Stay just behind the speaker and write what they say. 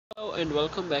Hello and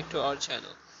welcome back to our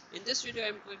channel. In this video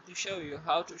I'm going to show you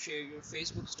how to share your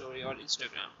Facebook story on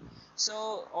Instagram.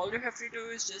 So all you have to do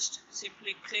is just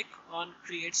simply click on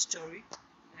create story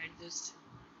and just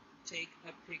take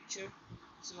a picture.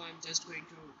 So I'm just going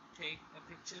to take a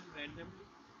picture randomly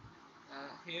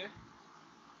here.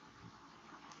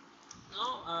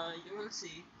 Now you will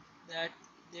see that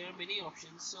there are many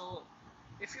options. So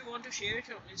if you want to share it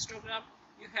on Instagram,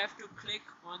 you have to click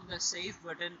on the save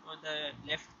button on the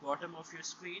left bottom of your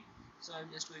screen. So I'm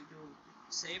just going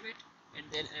to save it and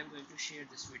then I'm going to share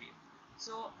this video.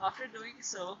 So after doing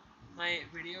so, my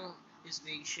video is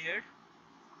being shared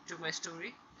to my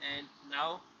story and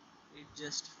now it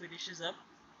just finishes up.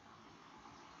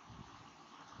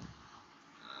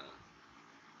 uh,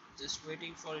 just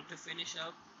waiting for it to finish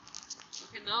up.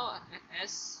 Okay, now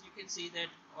as you can see that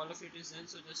all of it is done,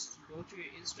 so just go to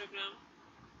your Instagram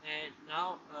and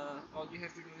now all you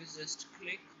have to do is just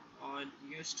click on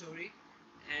your story.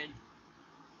 And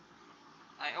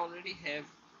I already have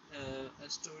a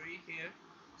story here,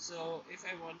 so if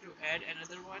I want to add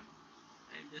another one,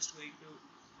 I'm just going to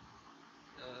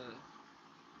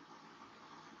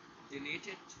delete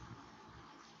it.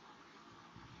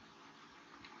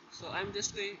 So I'm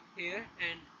just going here,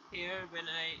 and here when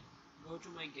I go to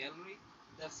my gallery,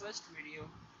 the first video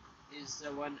is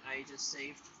the one I just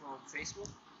saved from Facebook.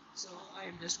 So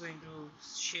I'm just going to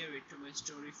share it to my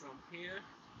story from here.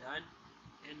 Done.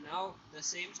 And now the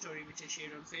same story which I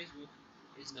shared on Facebook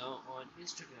is now on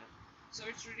Instagram. So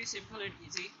it's really simple and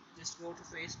easy. Just go to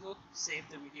Facebook, save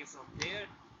the video from there,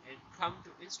 and come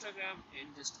to Instagram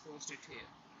and just post it here.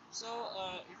 So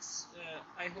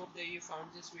I hope that you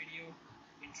found this video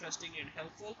interesting and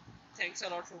helpful. Thanks a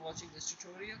lot for watching this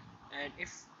tutorial, and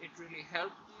if it really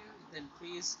helped you, then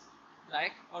please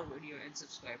like our video and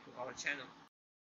subscribe to our channel.